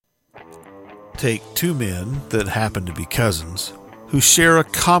Take two men that happen to be cousins who share a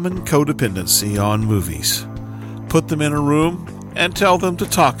common codependency on movies. Put them in a room and tell them to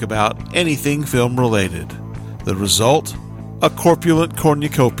talk about anything film-related. The result? A corpulent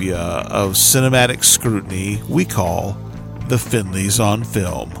cornucopia of cinematic scrutiny we call the Finleys on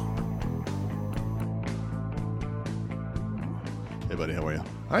Film. Hey, buddy, how are you?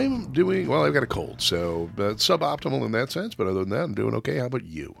 I'm doing, well, I've got a cold, so suboptimal in that sense, but other than that, I'm doing okay. How about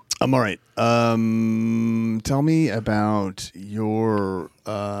you? I'm all right. Tell me about your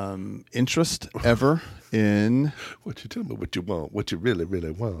interest ever in What you tell me what you want, what you really,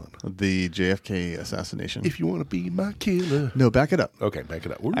 really want. the JFK assassination. If you want to be my killer. No, back it up. Okay, back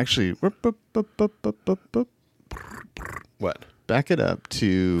it up. Actually, What? back it up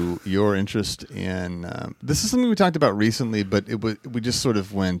to your interest in. This is something we talked about recently, but we just sort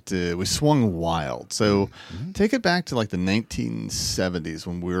of went. We swung wild. So take it back to like the 1970s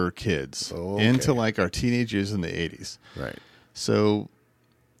when we were kids, Okay. into like our teenage years in the 80s. Right. So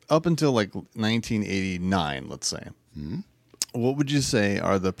up until like 1989, let's say, what would you say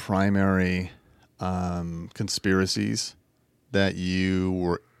are the primary conspiracies that you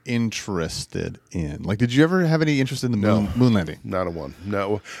were interested in? Like, did you ever have any interest in the moon landing? Not a one.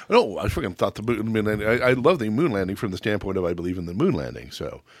 No, I freaking thought the moon landing. I love the moon landing from the standpoint of I believe in the moon landing,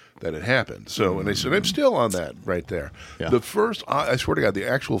 so that it happened. So, and I said I'm still on that right there. Yeah. The first, I swear to God, the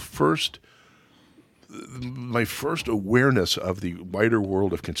actual first. My first awareness of the wider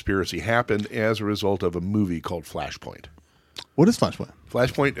world of conspiracy happened as a result of a movie called Flashpoint. What is Flashpoint?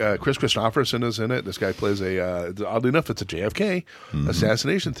 Flashpoint, Chris Christopherson is in it. This guy plays oddly enough, it's a JFK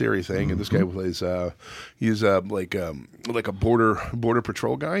assassination theory thing, and this guy plays, he's like a border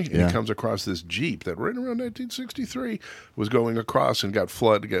patrol guy, and Yeah. he comes across this Jeep that right around 1963 was going across and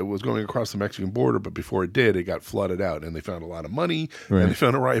was going across the Mexican border, but before it did, it got flooded out, and they found a lot of money, Right. and they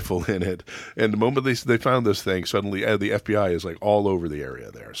found a rifle in it, and the moment they found this thing, suddenly the FBI is like all over the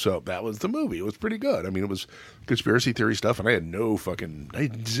area there. So that was the movie. It was pretty good. I mean, it was conspiracy theory stuff, and I had no fucking.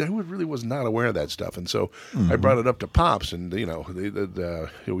 I really was not aware of that stuff, and so I brought it up to Pops, and we had What's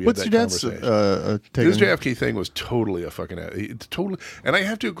that your dad's conversation. take This on- JFK thing was totally a fucking totally, and I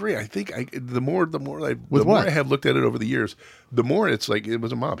have to agree. I think the more what? I have looked at it over the years, the more it's like it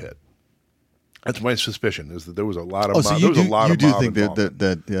was a mob hit. That's my suspicion, is that there was a lot of so mob. you There was do, a lot you of do mob think involvement.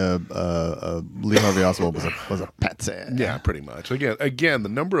 that Lee Harvey Oswald was a patsy? Yeah, pretty much. Again, the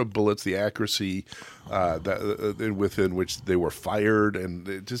number of bullets, the accuracy within which they were fired, and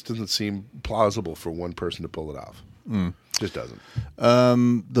it just doesn't seem plausible for one person to pull it off. Just doesn't.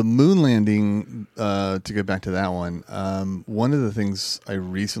 The moon landing, to get back to that one, one of the things I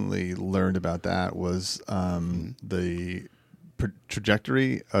recently learned about that was the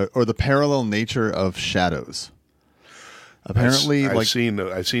trajectory or the parallel nature of shadows. Apparently, I've seen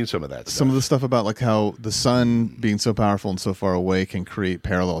some of that stuff. some of the stuff about like how the sun being so powerful and so far away can create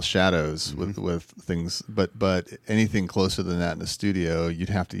parallel shadows with things, but anything closer than that in the studio, you'd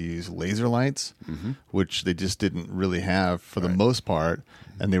have to use laser lights, which they just didn't really have for the most part,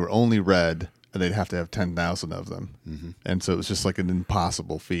 and they were only red, and they'd have to have 10,000 of them, and so it was just like an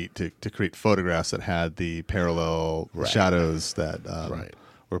impossible feat to create photographs that had the parallel shadows that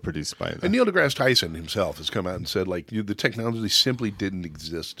were produced by them. And Neil deGrasse Tyson himself has come out and said, like, the technology simply didn't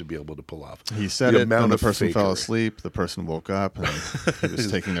exist to be able to pull off. He said the it, amount and the of person fell fakery. asleep, the person woke up, and he was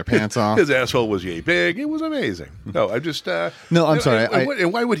taking their pants off. His asshole was yay big. It was amazing. No, I just No, I'm sorry.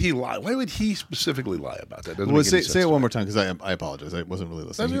 And why would he lie? Why would he specifically lie about that? Doesn't Well, make any say sense it to one me. more time, because I apologize. I wasn't really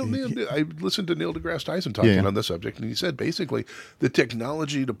listening. I listened to Neil deGrasse Tyson talking Yeah. on the subject, and he said basically the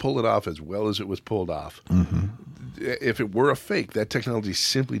technology to pull it off as well as it was pulled off, if it were a fake, that technology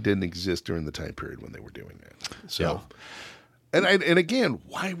simply didn't exist during the time period when they were doing that. So, and again,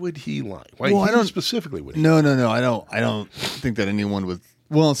 why would he lie? Why Well, I he don't- specifically would he? No. I don't think that anyone would.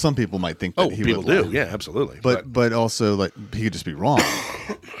 Well, some people might think that Oh, he people would lie. do. Yeah, absolutely. But also, like, he could just be wrong.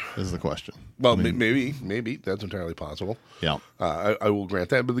 Is the question. Well, maybe that's entirely possible. Yeah. I will grant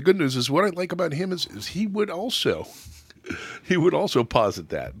that. But the good news is what I like about him is he would also posit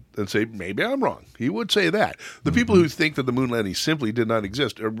that and say, maybe I'm wrong. He would say that. The people who think that the moon landing simply did not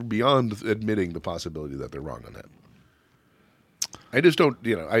exist are beyond admitting the possibility that they're wrong on that. I just don't,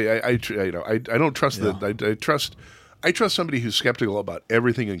 I don't trust that. I trust somebody who's skeptical about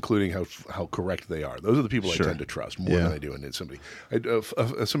everything, including how correct they are. Those are the people Sure. I tend to trust more than I do in somebody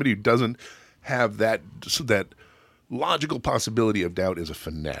who doesn't have that logical possibility of doubt is a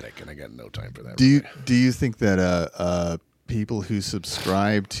fanatic, and I got no time for that. Do you think that people who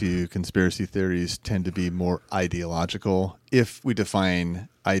subscribe to conspiracy theories tend to be more ideological? If we define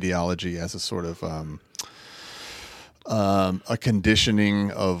ideology as a sort of a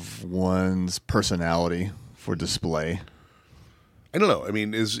conditioning of one's personality for display. I don't know. I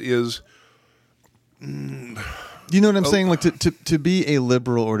mean, is You know what I'm saying? Like to be a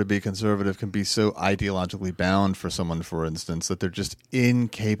liberal or to be a conservative can be so ideologically bound for someone, for instance, that they're just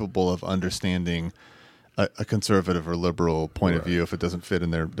incapable of understanding a conservative or liberal point of view if it doesn't fit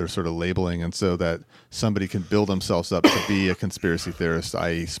in their sort of labeling, and so that somebody can build themselves up to be a conspiracy theorist,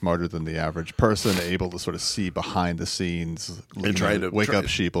 i.e. smarter than the average person, able to sort of see behind the scenes and trying to wake up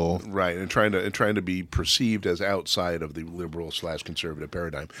sheeple. Right, and trying to be perceived as outside of the liberal/conservative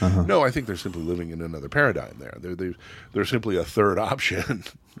paradigm. No, I think they're simply living in another paradigm there. They're simply a third option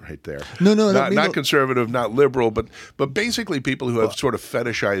right there. Not conservative, not liberal, but basically people who have sort of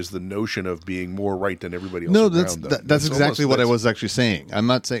fetishized the notion of being more right than everybody else around them. That's exactly what I was actually saying. I'm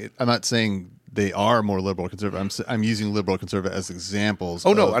not saying they are more liberal or conservative. I'm using liberal or conservative as examples.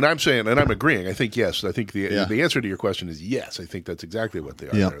 No, and I'm agreeing. I think yes. I think the answer to your question is yes. I think that's exactly what they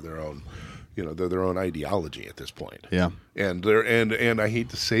are. Yeah. They're their own, they're their own ideology at this point. Yeah. And and I hate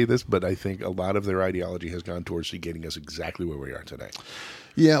to say this, but I think a lot of their ideology has gone towards getting us exactly where we are today.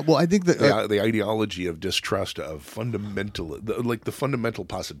 Yeah, well, I think that the ideology of distrust of the fundamental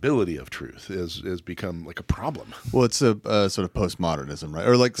possibility of truth has become like a problem. Well, it's a sort of postmodernism, right?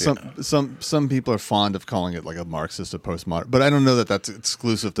 Or like some people are fond of calling it like a Marxist or postmodern, but I don't know that that's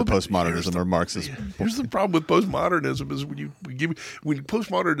exclusive to postmodernism or Marxism. Here's the problem with postmodernism: is when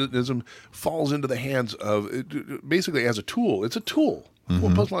postmodernism falls into the hands of basically as a tool. It's a tool.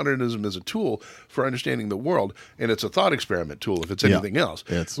 Well, postmodernism is a tool for understanding the world, and it's a thought experiment tool if it's anything else.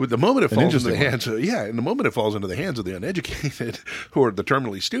 With the moment it falls into the hands of, and the moment it falls into the hands of the uneducated who are the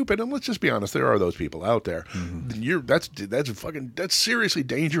terminally stupid, and let's just be honest, there are those people out there. That's seriously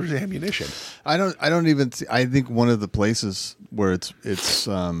dangerous ammunition. I don't even see, I think one of the places where it's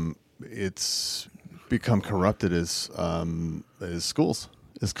become corrupted is schools.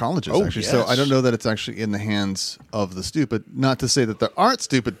 Is colleges, actually. Yes. So I don't know that it's actually in the hands of the stupid. Not to say that there aren't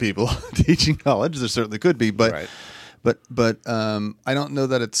stupid people teaching college. There certainly could be, but I don't know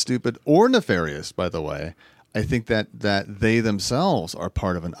that it's stupid or nefarious, by the way. I think that they themselves are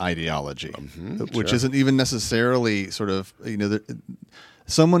part of an ideology, which isn't even necessarily sort of,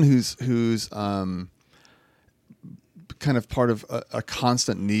 someone who's kind of part of a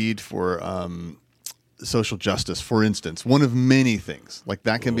constant need for social justice, for instance, one of many things. Like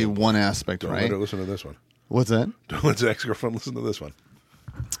that can be one aspect, Don't right? let her listen to this one. What's that? Don't let his ex-girlfriend listen to this one.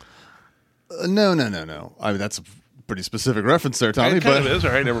 No. I mean, that's a pretty specific reference there, Tommy. It kind of is. All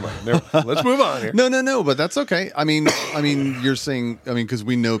right, never mind. Let's move on here. No, but that's okay. I mean, you're saying, because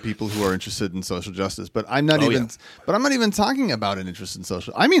we know people who are interested in social justice, but I'm not but I'm not even talking about an interest in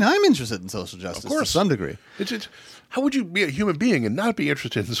social. I mean, I'm interested in social justice to some degree. How would you be a human being and not be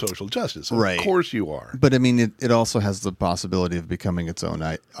interested in social justice? Right. Of course you are. But I mean, it also has the possibility of becoming its own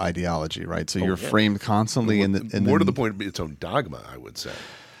ideology, right? So you're framed constantly more to the point, its own dogma, I would say.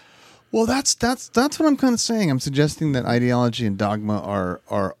 Well, that's what I'm kind of saying. I'm suggesting that ideology and dogma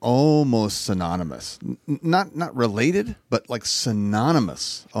are almost synonymous, not related, but like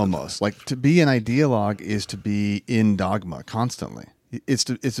synonymous almost. Like to be an ideologue is to be in dogma constantly. It's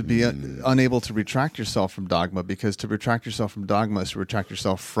to be unable to retract yourself from dogma, because to retract yourself from dogma is to retract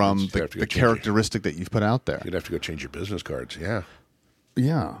yourself from the characteristic that you've put out there. You'd have to go change your business cards. Yeah.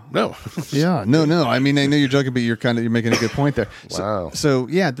 Yeah. No. Yeah. No. I mean, I know you're joking, but you're making a good point there. Wow. So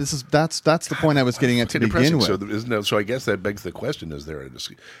yeah, that's the point I was getting at to begin with. So I guess that begs the question: is there a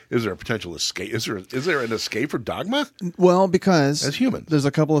potential escape? Is there an escape for dogma? Well, because as humans, there's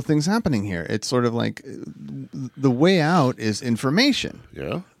a couple of things happening here. It's sort of like the way out is information.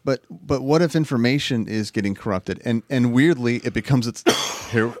 Yeah. But what if information is getting corrupted, and weirdly it becomes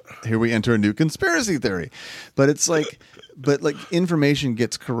here we enter a new conspiracy theory, but it's like. But like information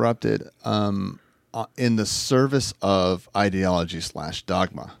gets corrupted in the service of ideology /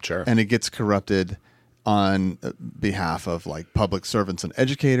 dogma. Sure. And it gets corrupted on behalf of like public servants and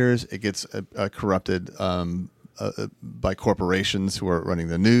educators. It gets corrupted by corporations who are running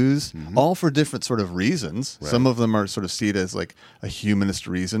the news, all for different sort of reasons. Right. Some of them are sort of seen as like a humanist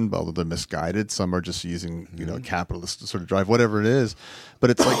reason, although they're misguided. Some are just using capitalist to sort of drive whatever it is.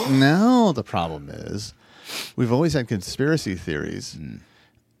 But it's like now the problem is, we've always had conspiracy theories,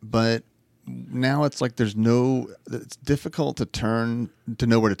 but now it's like it's difficult to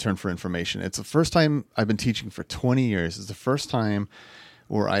know where to turn for information. It's the first time I've been teaching for 20 years. It's the first time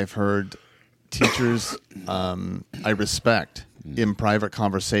where I've heard teachers I respect in private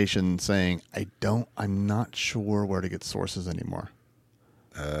conversation saying, I'm not sure where to get sources anymore.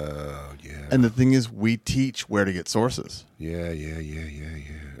 Yeah. And the thing is, we teach where to get sources. Yeah.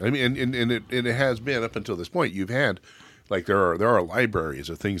 I mean, and it has been up until this point. You've had, like, there are libraries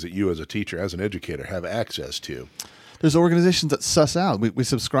of things that you as a teacher, as an educator, have access to. There's organizations that suss out. We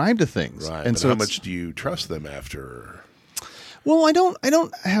subscribe to things, Right. and But so how much do you trust them after? Well, I don't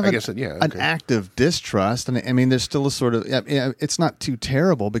have an okay. active distrust, and I mean, there's still a sort of it's not too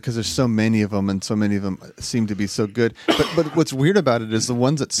terrible because there's so many of them, and so many of them seem to be so good. But what's weird about it is the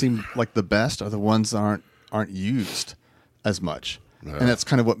ones that seem like the best are the ones that aren't used as much. And that's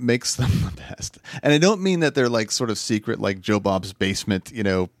kind of what makes them the best. And I don't mean that they're like sort of secret, like Joe Bob's basement,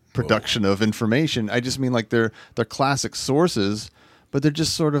 production of information. I just mean like they're classic sources, but they're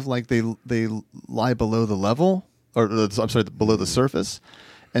just sort of like they lie below the level, or I'm sorry, below the surface.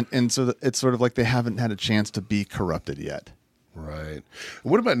 And so it's sort of like they haven't had a chance to be corrupted yet. Right.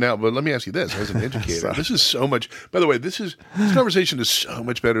 What about now? But let me ask you this: as an educator, this is so much. By the way, this conversation is so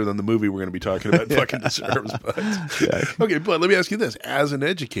much better than the movie we're going to be talking about. Fucking deserves. But okay, but let me ask you this: as an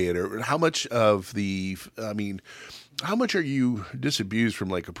educator, how much of how much are you disabused from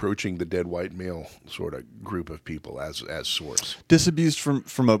like approaching the dead white male sort of group of people as source? Disabused from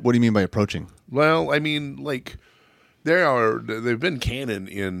what do you mean by approaching? Well, I mean, like, they've been canon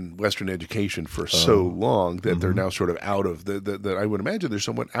in Western education for so long that they're now sort of out of that. I would imagine they're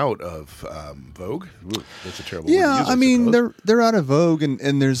somewhat out of vogue. Ooh, that's a terrible word to use, I mean, suppose. they're out of vogue,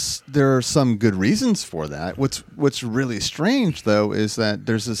 and there are some good reasons for that. What's really strange though is that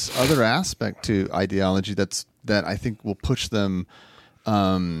there's this other aspect to ideology that I think will push them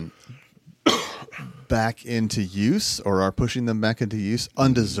back into use, or are pushing them back into use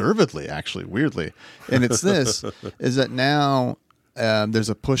undeservedly, actually, weirdly. And it's this, is that now there's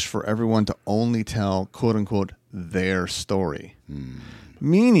a push for everyone to only tell, quote unquote, their story.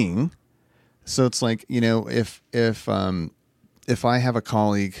 Meaning, so it's like, if I have a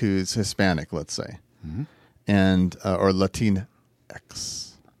colleague who's Hispanic, let's say, and or Latinx,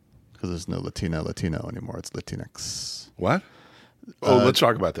 because there's no Latino anymore, it's Latinx. What? Let's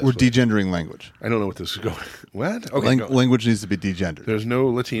talk about this. We're degendering language. I don't know what this is going. What? Okay, go. Language needs to be degendered. There's no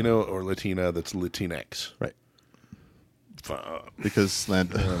Latino or Latina that's Latinx. Right. I Because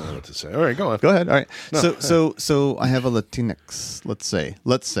don't know what to say. All right, go on. Go ahead. All right. No. So I have a Latinx, let's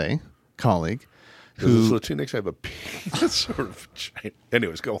say, colleague Does who this Latinx have a penis sort of giant?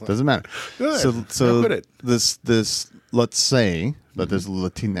 Anyways, go on. doesn't matter. Go ahead. So Put it. this let's say that there's a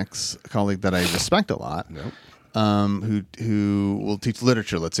Latinx colleague that I respect a lot. Nope. Who will teach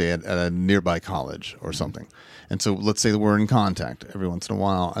literature, let's say, at a nearby college or something. And so let's say that we're in contact every once in a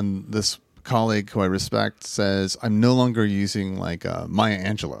while, and this colleague who I respect says, I'm no longer using like Maya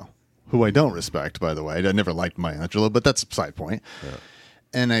Angelou, who I don't respect, by the way. I never liked Maya Angelou, but that's a side point. Yeah.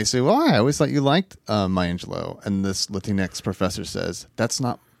 And I say, well, I always thought you liked Maya Angelou. And this Latinx professor says, that's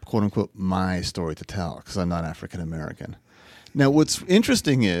not, quote unquote, my story to tell, because I'm not African American. Now, what's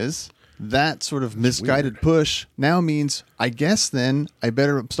interesting is that sort of misguided push now means, I guess then I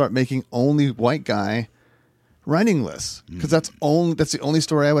better start making only white guy writing lists, because that's the only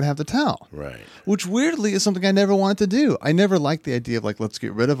story I would have to tell. Right. Which weirdly is something I never wanted to do. I never liked the idea of like, let's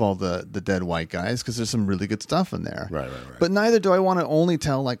get rid of all the dead white guys, because there's some really good stuff in there. Right. But neither do I want to only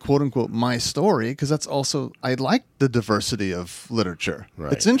tell like, quote unquote, my story, because that's also, I like the diversity of literature.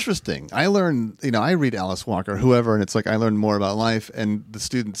 Right. It's interesting. I learn, I read Alice Walker, whoever, and it's like I learn more about life, and the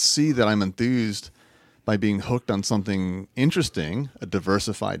students see that I'm enthused by being hooked on something interesting, a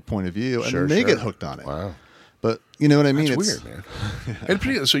diversified point of view, and they get hooked on it. Wow. But you know what I mean? It's weird, man. And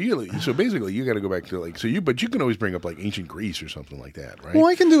so basically, you got to go back to like but you can always bring up like ancient Greece or something like that, right? Well,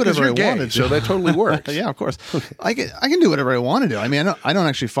 I can do whatever I gay, want to do. so that totally works. Yeah, of course. I can do whatever I want to do. I mean, I don't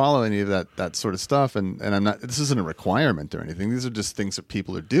actually follow any of that sort of stuff, and I'm not. This isn't a requirement or anything. These are just things that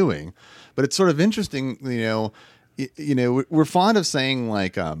people are doing. But it's sort of interesting, we're fond of saying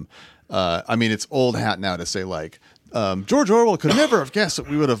like, I mean, it's old hat now to say like, George Orwell could never have guessed that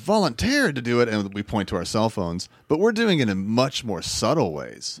we would have volunteered to do it, and we point to our cell phones. But we're doing it in much more subtle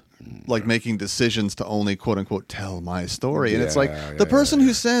ways, like making decisions to only, quote unquote, tell my story. And it's like the person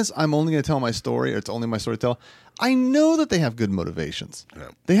who says, I'm only going to tell my story, or it's only my story to tell, I know that they have good motivations. Yeah.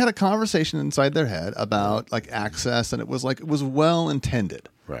 They had a conversation inside their head about like access, and it was well intended.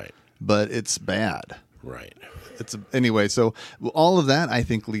 Right. But it's bad. Right. Anyway, so all of that I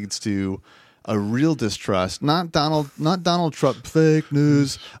think leads to a real distrust, not Donald Trump fake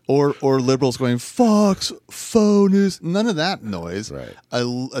news or liberals going Fox faux news, none of that noise. Right.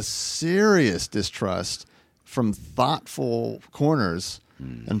 A serious distrust from thoughtful corners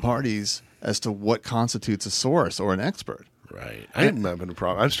and parties as to what constitutes a source or an expert. Right. I'm having a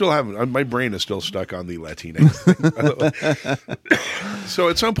problem. I'm still having, my brain is still stuck on the Latinx thing. So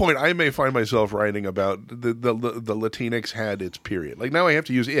at some point, I may find myself writing about the Latinx had its period. Like now I have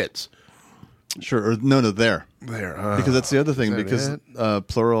to use its. Sure. Or no, there. There. Because that's the other thing, that because it?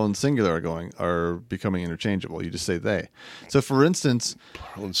 Plural and singular are becoming interchangeable. You just say they. So, for instance,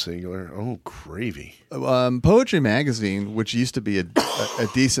 Plural and singular. Oh, gravy. Poetry Magazine, which used to be a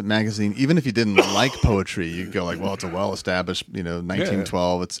decent magazine, even if you didn't like poetry, you'd go like, well, it's a well-established,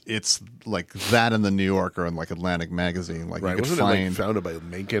 1912. It's like that in the New Yorker and like Atlantic Magazine. Like Right. you could Wasn't it find like founded by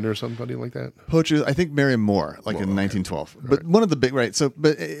Mencken or somebody like that? poetry. I think Merriam-Moore, like in 1912. But one of the big So,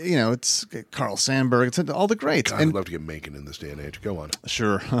 but it's Carl Sandburg. It's all the greats. God, I'd love to get Mencken in this day and age. Go on.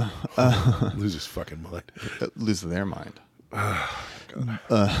 Sure. Lose his fucking mind. Lose their mind.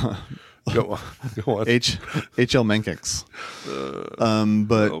 Go on. H.L. Menkix.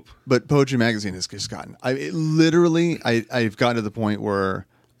 Nope. But Poetry Magazine has just gotten. I've gotten to the point where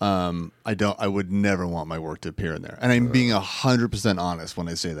I would never want my work to appear in there, and I'm being 100% honest when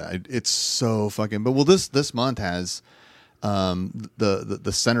I say that. It's so fucking. But this month has the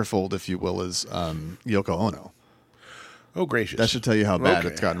centerfold, if you will, is Yoko Ono. Oh, gracious. That should tell you how bad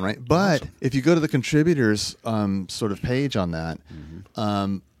it's gotten, right? But if you go to the contributors sort of page on that,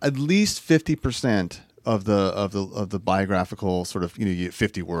 at least 50% of the biographical sort of, you get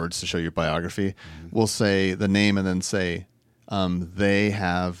 50 words to show your biography, will say the name and then say they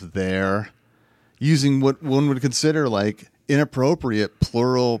have their, using what one would consider like inappropriate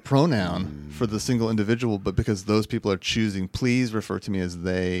plural pronoun for the single individual, but because those people are choosing, please refer to me as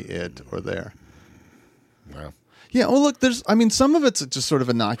they, it, or their. Wow. Yeah, well, look, some of it's just sort of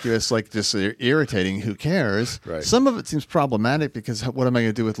innocuous, like just irritating, who cares? Right. Some of it seems problematic because what am I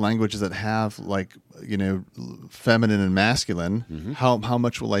going to do with languages that have, like, feminine and masculine? How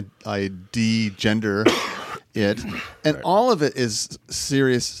much will I de-gender it? And all of it is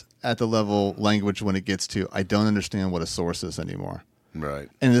serious at the level language when it gets to, I don't understand what a source is anymore. Right.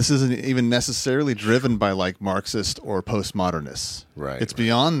 And this isn't even necessarily driven by like Marxist or postmodernists. Right. It's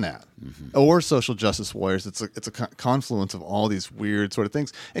beyond that. Or social justice warriors. It's a confluence of all these weird sort of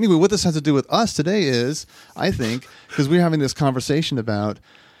things. Anyway, what this has to do with us today is, I think, because we're having this conversation about,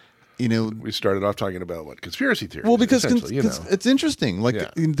 we started off talking about what conspiracy theories. well, because essentially, it's interesting.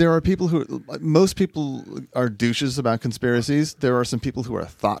 Like there are people most people are douches about conspiracies. There are some people who are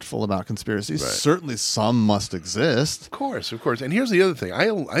thoughtful about conspiracies. Right. Certainly, some must exist. Of course. And here's the other thing. I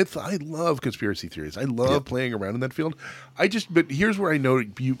love conspiracy theories. I love playing around in that field. But here's where I know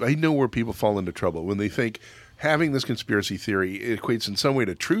where people fall into trouble when they think having this conspiracy theory equates in some way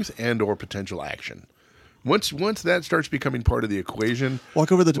to truth and or potential action. Once that starts becoming part of the equation,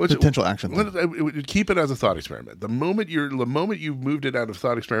 walk over the potential action. Keep it as a thought experiment. The moment you've moved it out of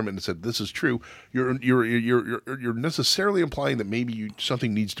thought experiment and said this is true, you're necessarily implying that maybe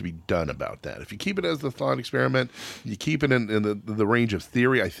something needs to be done about that. If you keep it as the thought experiment, you keep it in the range of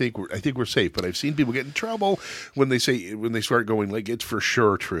theory. I think we're safe. But I've seen people get in trouble when they start going like it's for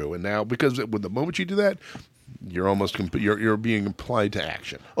sure true. And now because the moment you do that, you're almost you're being implied to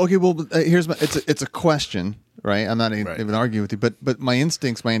action. Okay, well, here's it's a question, right? I'm not even arguing with you, but my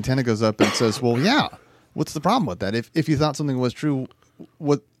antenna goes up and says, well, yeah, what's the problem with that? If you thought something was true,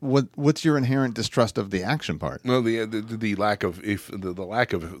 what's your inherent distrust of the action part? Well, the lack of the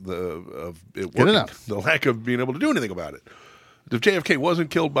lack of it Get it working, out. the lack of being able to do anything about it. If JFK wasn't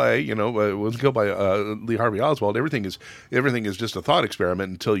killed by Lee Harvey Oswald, everything is just a thought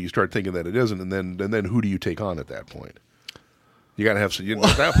experiment until you start thinking that it isn't, and then who do you take on at that point? You got to have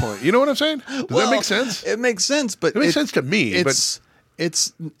at that point. You know what I'm saying? Does that make sense? It makes sense, but it makes sense to me. That's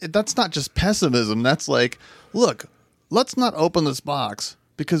not just pessimism. That's like, look, let's not open this box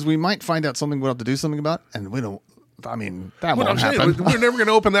because we might find out something we'll have to do something about, and we don't. I mean, that won't happen. We're never going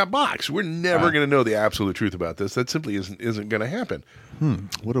to open that box. We're never going to know the absolute truth about this. That simply isn't going to happen.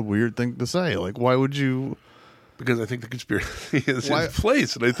 What a weird thing to say. Like, why would you? Because I think the conspiracy is in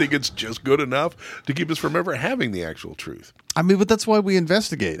place, and I think it's just good enough to keep us from ever having the actual truth. I mean, but that's why we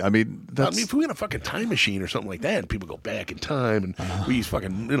investigate. I mean, if we had a fucking time machine or something like that, and people go back in time, and we use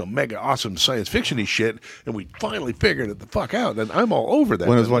fucking mega awesome science fiction-y shit, and we finally figured it the fuck out, then I'm all over that.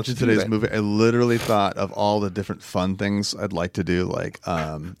 When I was watching today's movie, I literally thought of all the different fun things I'd like to do, like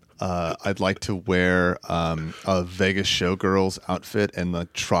I'd like to wear a Vegas showgirl's outfit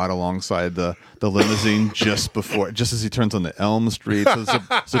and trot alongside the limousine just as he turns on the Elm Street. So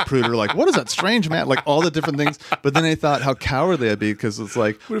Zapruder, like, what is that strange man? Like all the different things. But then I thought how cowardly I'd be because it's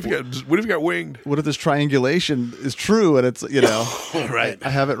like, what if you got winged? What if this triangulation is true and it's right? I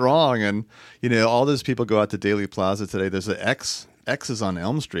have it wrong, and all those people go out to Daily Plaza today. There's an X. X's on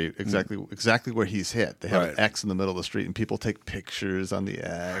Elm Street, exactly where he's hit. They have Right. an X in the middle of the street, and people take pictures on the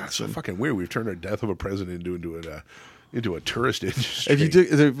X. It's so fucking weird. We've turned our death of a president into a tourist industry. If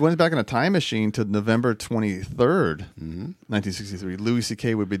you went back in a time machine to November 23rd, 1963, Louis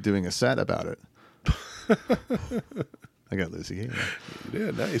C.K. would be doing a set about it. I got Louis C.K.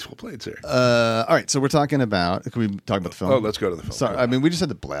 Yeah, nice. Well played, sir. All right, so we're talking about. Can we talk about the film? Oh, let's go to the film. Sorry, I mean we just had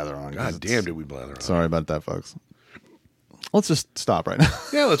to blather on. 'cause God damn, did we blather on? Sorry about that, folks. Let's just stop right now.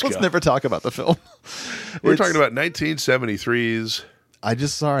 Yeah, let's let's go. never talk about the film. We're talking about 1973's. I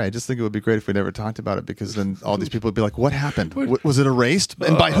just think it would be great if we never talked about it, because then all these people would be like, "What happened? Was it erased?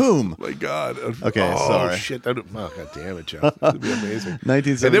 And by whom?" My God. Okay, oh, sorry. Shit. God damn it, Joe. That'd be amazing.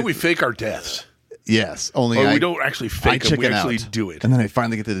 1970 And then we fake our deaths. Yes, only Or I we don't actually I fake them. We chicken actually out. do it. and then I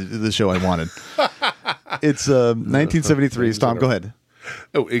finally get to the show I wanted. It's 1973. Tom, go ahead.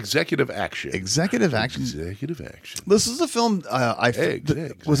 Oh, executive action. Executive action. Executive action. This is a film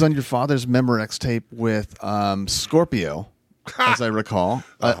was on your father's Memorex tape with Scorpio, as I recall.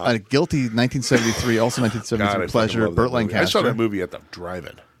 A guilty 1973, also 1973 God, I fucking pleasure. love that Burt movie. Lancaster. I saw that movie at the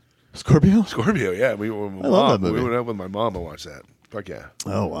drive-in. Scorpio. Scorpio, yeah. We were with my love mom. that movie. We went out with my mom and watched that. Fuck yeah.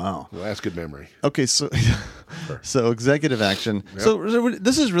 Oh wow. Well, that's good memory. Okay, so executive action. Yep. So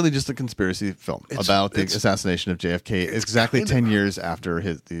this is really just a conspiracy film about the assassination of JFK. Exactly 10 years after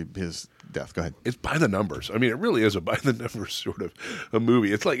his death. Go ahead. It's by the numbers. I mean, it really is a by the numbers sort of a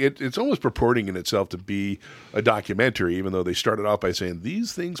movie. It's like it's almost purporting in itself to be a documentary, even though they started off by saying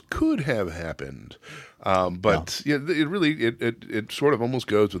these things could have happened. But yeah, it really it sort of almost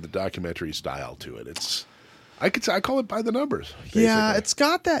goes with the documentary style to it. I call it by the numbers. Basically. Yeah, it's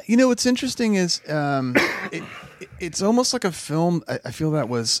got that. You know, what's interesting is it's almost like a film. I feel that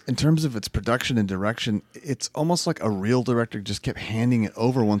was, in terms of its production and direction, it's almost like a real director just kept handing it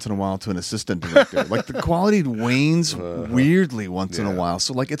over once in a while to an assistant director. Like the quality wanes weirdly once in a while.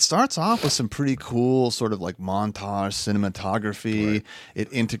 So like it starts off with some pretty cool sort of like montage cinematography. Right.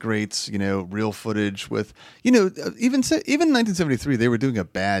 It integrates, real footage with, even 1973 they were doing a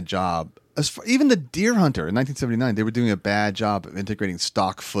bad job. Even The Deer Hunter in 1979, they were doing a bad job of integrating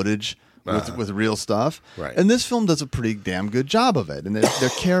stock footage with real stuff. Right. And this film does a pretty damn good job of it. And they're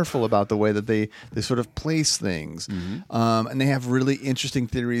careful about the way that they sort of place things. Mm-hmm. And they have really interesting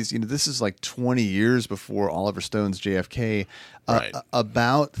theories. This is like 20 years before Oliver Stone's JFK. Right.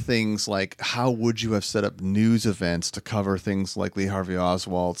 About things like how would you have set up news events to cover things like Lee Harvey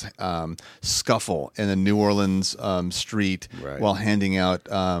Oswald's scuffle in a New Orleans street while handing out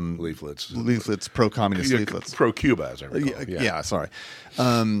leaflets, pro-communist leaflets. Pro-Cuba, as I recall. Yeah, sorry.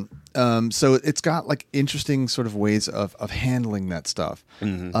 So it's got like interesting sort of ways of handling that stuff.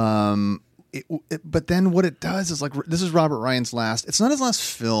 Mm-hmm. But then what it does is, like, this is Robert Ryan's last. It's not his last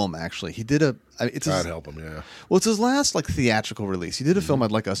film, actually. He did God help him, yeah. Well, it's his last like theatrical release. He did a film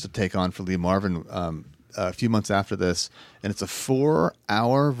I'd Like Us to Take On for Lee Marvin a few months after this, and it's a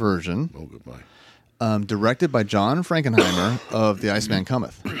 4-hour version. Oh, goodbye. Directed by John Frankenheimer of The Iceman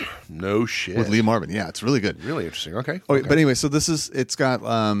Cometh. No shit. With Lee Marvin. Yeah, it's really good. Really interesting. Okay. But anyway, so it's got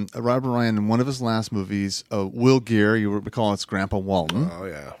Robert Ryan in one of his last movies, Will Geer, you would recall it's Grandpa Walton. Oh,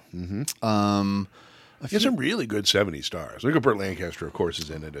 yeah. Mm-hmm. He has some really good 70s stars. Look at Burt Lancaster, of course, is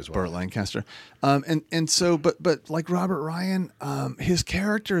in it as well. Burt Lancaster. But like Robert Ryan, his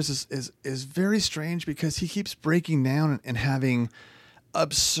character is very strange because he keeps breaking down and having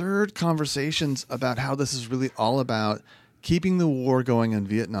absurd conversations about how this is really all about keeping the war going in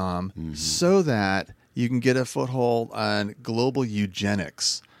Vietnam so that you can get a foothold on global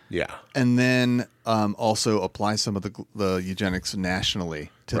eugenics. Yeah. And then also apply some of the eugenics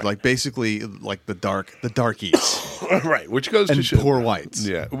nationally to like basically like the darkies. Right, which goes and to show. Poor whites.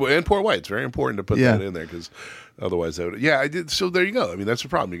 Yeah, and poor whites. Very important to put that in there because otherwise that would. Yeah, I did. So there you go. I mean, that's the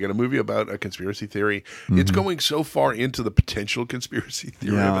problem. You get a movie about a conspiracy theory. Mm-hmm. It's going so far into the potential conspiracy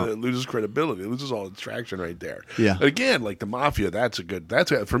theory that it loses credibility. It loses all its traction right there. Yeah. Again, like the mafia,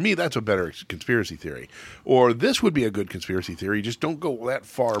 for me, that's a better conspiracy theory. Or this would be a good conspiracy theory. Just don't go that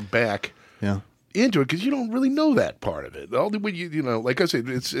far back. Yeah. Into it because you don't really know that part of it. The only way like I said,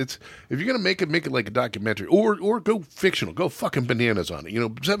 it's if you're gonna make it like a documentary or go fictional, go fucking bananas on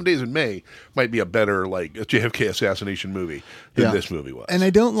it. 7 Days in May might be a better like a JFK assassination movie than this movie was. And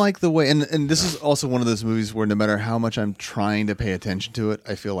I don't like the way, and this is also one of those movies where no matter how much I'm trying to pay attention to it,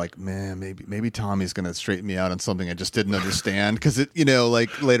 I feel like, man, maybe Tommy's gonna straighten me out on something I just didn't understand because it,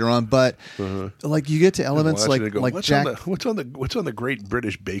 like later on. But like you get to elements like Jack. What's on the Great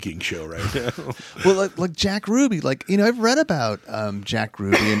British Baking Show right now? Well, like Jack Ruby, I've read about Jack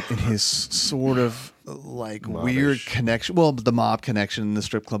Ruby and his sort of like Mobbish. weird connection. Well, the mob connection, the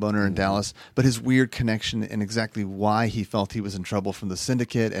strip club owner in Dallas, but his weird connection and exactly why he felt he was in trouble from the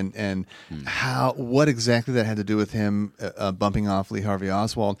syndicate and what exactly that had to do with him bumping off Lee Harvey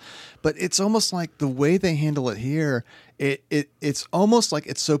Oswald. But it's almost like the way they handle it here. It's almost like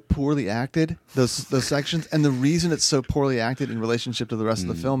it's so poorly acted, those sections, and the reason it's so poorly acted in relationship to the rest of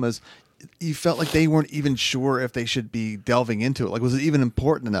the film is you felt like they weren't even sure if they should be delving into it. Like, was it even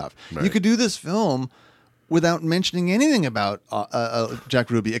important enough? Right. You could do this film without mentioning anything about Jack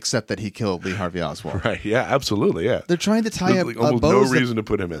Ruby except that he killed Lee Harvey Oswald. Right. Yeah. Absolutely. Yeah. They're trying to tie up There's almost no bows that- reason to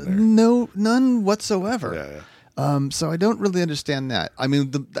put him in there. none whatsoever. Yeah. So I don't really understand that. I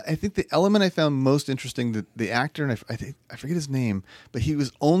mean, I think the element I found most interesting, the actor, and I forget his name, but he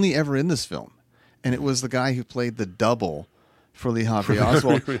was only ever in this film, and it was the guy who played the double for Lee Harvey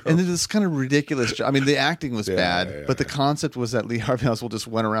Oswald, and it is kind of ridiculous. I mean, the acting was bad, but the concept was that Lee Harvey Oswald just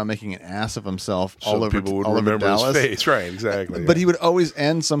went around making an ass of himself all over people would all over remember Dallas. his face. Right. Exactly. But he would always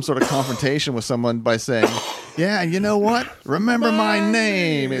end some sort of confrontation with someone by saying, "Yeah, you know what? Remember my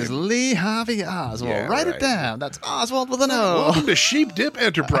name is Lee Harvey Oswald. Yeah, Write it right. down. That's Oswald with an O." Welcome to Sheep Dip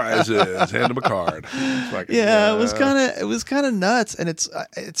Enterprises. Hand him a card. Yeah, it was kind of nuts, and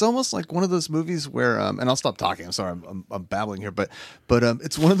it's almost like one of those movies where and I'll stop talking. I'm sorry, I'm babbling here, but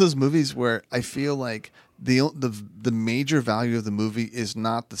it's one of those movies where I feel like the major value of the movie is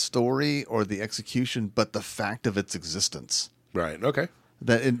not the story or the execution, but the fact of its existence. Right. Okay.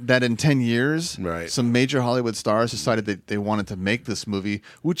 That in 10 years, Right. some major Hollywood stars decided that they wanted to make this movie,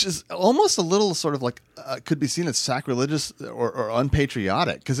 which is almost a little sort of like could be seen as sacrilegious or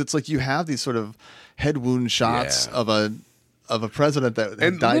unpatriotic, because it's like you have these sort of head wound shots Yeah. of a president that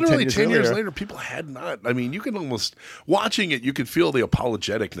And died literally 10 years earlier. later, people had not. I mean, you can almost watching it. You could feel the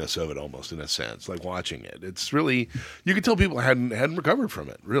apologeticness of it, almost in a sense. Like watching it, it's really you could tell people hadn't recovered from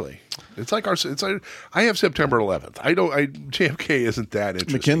it. Really, it's like I have September 11th. JFK isn't that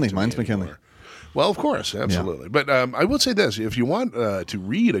interesting. McKinley, to mine's me McKinley. anymore. Well, of course, absolutely. But I will say this: if you want to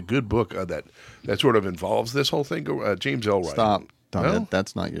read a good book that sort of involves this whole thing, go James Ellroy. Stop. Tom, No?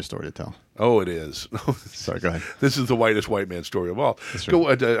 that's not your story to tell. Oh, it is. Sorry, go ahead. This is the whitest white man story of all. Go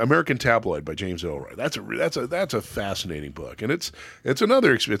American Tabloid by James Ellroy. That's a fascinating book, and it's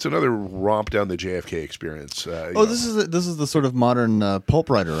another romp down the JFK experience. This is the sort of modern pulp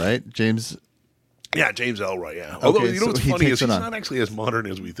writer, right? James. Yeah, James Ellroy. Yeah. Although you know what's funny is he's not actually as modern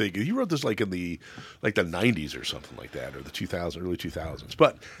as we think. He wrote this like in the 90s or something like that, or the early 2000s.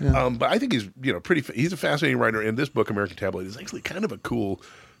 But I think he's he's a fascinating writer. And this book, American Tabloid, is actually kind of a cool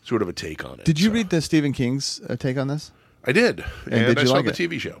sort of a take on it. Did you read the Stephen King's take on this? I did, and did I you saw like the it?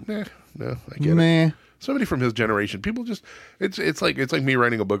 TV show. No, I get Meh. it. Somebody from his generation, people just it's like me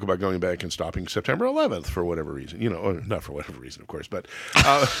writing a book about going back and stopping September 11th for whatever reason, or not for whatever reason, of course, but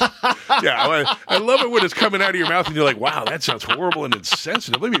yeah, I love it when it's coming out of your mouth and you're like, wow, that sounds horrible and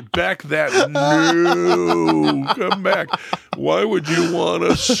insensitive. Let me back that. No, come back. Why would you want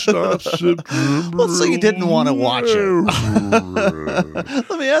to stop September? Well, so you didn't want to watch it.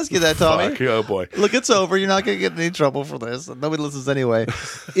 Let me ask you that, Tommy. Fuck, oh boy. Look, it's over. You're not going to get in any trouble for this. Nobody listens anyway.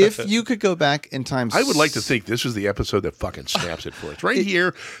 If you could go back in time, I would like to think this is the episode that fucking snaps it for us. Right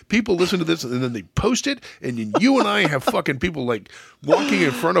here, people listen to this and then they post it, and you and I have fucking people like walking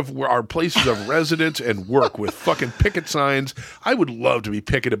in front of our places of residence and work with fucking picket signs. I would love to be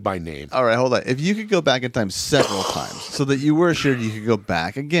picketed by name. All right, hold on. If you could go back in time several times so that you were assured you could go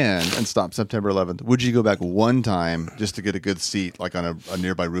back again and stop September 11th, would you go back one time just to get a good seat, like on a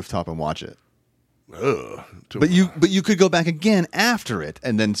nearby rooftop, and watch it? Ugh. But you could go back again after it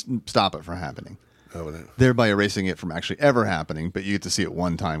and then stop it from happening, thereby erasing it from actually ever happening. But you get to see it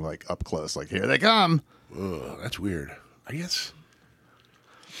one time, like up close, like here they come. Ugh, that's weird. I guess.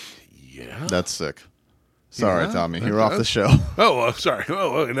 Yeah. That's sick. Sorry, Yeah, Tommy, you're off the show. Oh, sorry.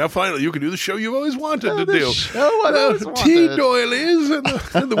 Oh, now finally you can do the show you've always wanted to do. Tea doilies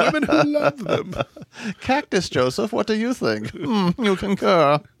and the women who love them. Cactus Joseph, what do you think? You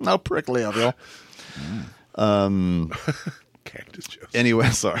concur. How prickly of you. Cactus Joseph. Anyway,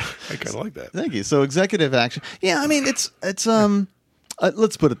 sorry. I kind of like that. Thank you. So executive action. Yeah, I mean it's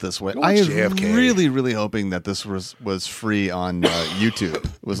let's put it this way. Watch I am JFK. really hoping that this was free on YouTube.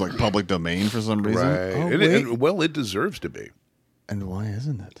 It was like public domain for some reason. Right. Oh, and, wait. and, well, it deserves to be. And why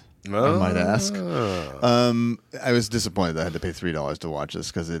isn't it? I might ask. I was disappointed that I had to pay $3 to watch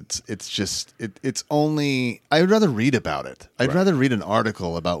this because it's only. I would rather read about it. I'd rather read an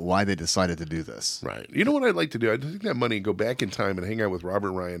article about why they decided to do this. Right. You know what I'd like to do? I'd take that money and go back in time and hang out with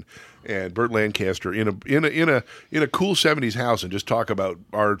Robert Ryan and Burt Lancaster in a cool '70s house and just talk about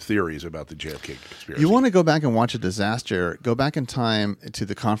our theories about the JFK conspiracy. You want to go back and watch a disaster? Go back in time to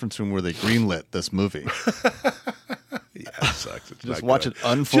the conference room where they greenlit this movie. Yeah, it sucks. It's Just not watch good. it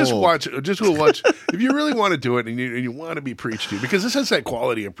unfold. Just watch. If you really want to do it and you want to be preached to, because this has that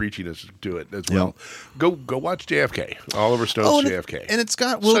quality of preachiness to it as well. Go watch JFK. Oliver Stone's JFK. And it's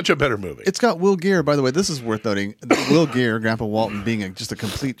got such a better movie. It's got Will Geer. By the way, this is worth noting. Will Geer, Grandpa Walton, being just a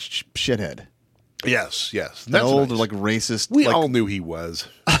complete shithead. Yes. An old, like, racist. We like, all knew he was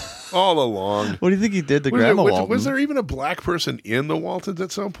all along. What do you think he did to Grandma Walton? Was there even a black person in the Waltons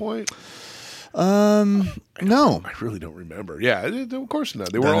at some point? No. I really don't remember. Yeah, of course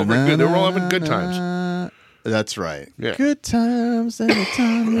not. They were all very good. They were all having good times. That's right. Yeah. Good times.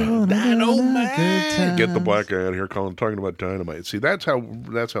 Anytime you want That old good man. times. Get the black guy out of here talking about dynamite. See, that's how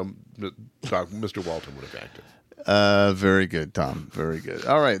Mr. Walton would have acted. Very good, Tom. Very good.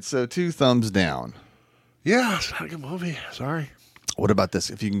 All right, so 2 thumbs down. Yeah, it's not a good movie. Sorry. What about this?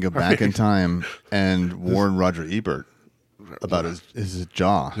 If you can go back in time and warn Roger Ebert about his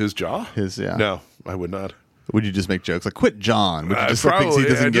jaw. His jaw? Yeah. No, I would not. Would you just make jokes like "Quit, John"? Would you just Probably. things he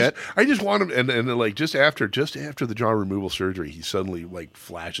doesn't get? I just want him, and like just after the jaw removal surgery, he suddenly like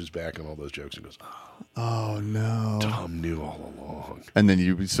flashes back on all those jokes and goes, Oh no! Tom knew all along. And then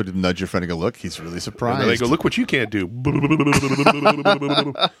you sort of nudge your friend and go, "Look, he's really surprised." And then they go, "Look what you can't do."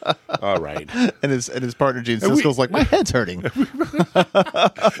 All right. And his partner Gene Siskel's like, "My head's hurting."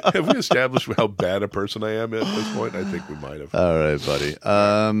 Have we established how bad a person I am at this point? I think we might have. All right, buddy.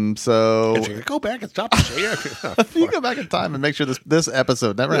 So If you could go back and stop the share. if you go back in time and make sure this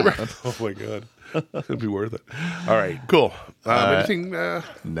episode never happened. Oh my god, it'd be worth it. All right, cool. Anything?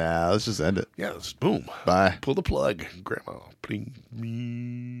 Nah, let's just end it. Yeah, let's boom. Bye. Pull the plug, Grandma. Pling.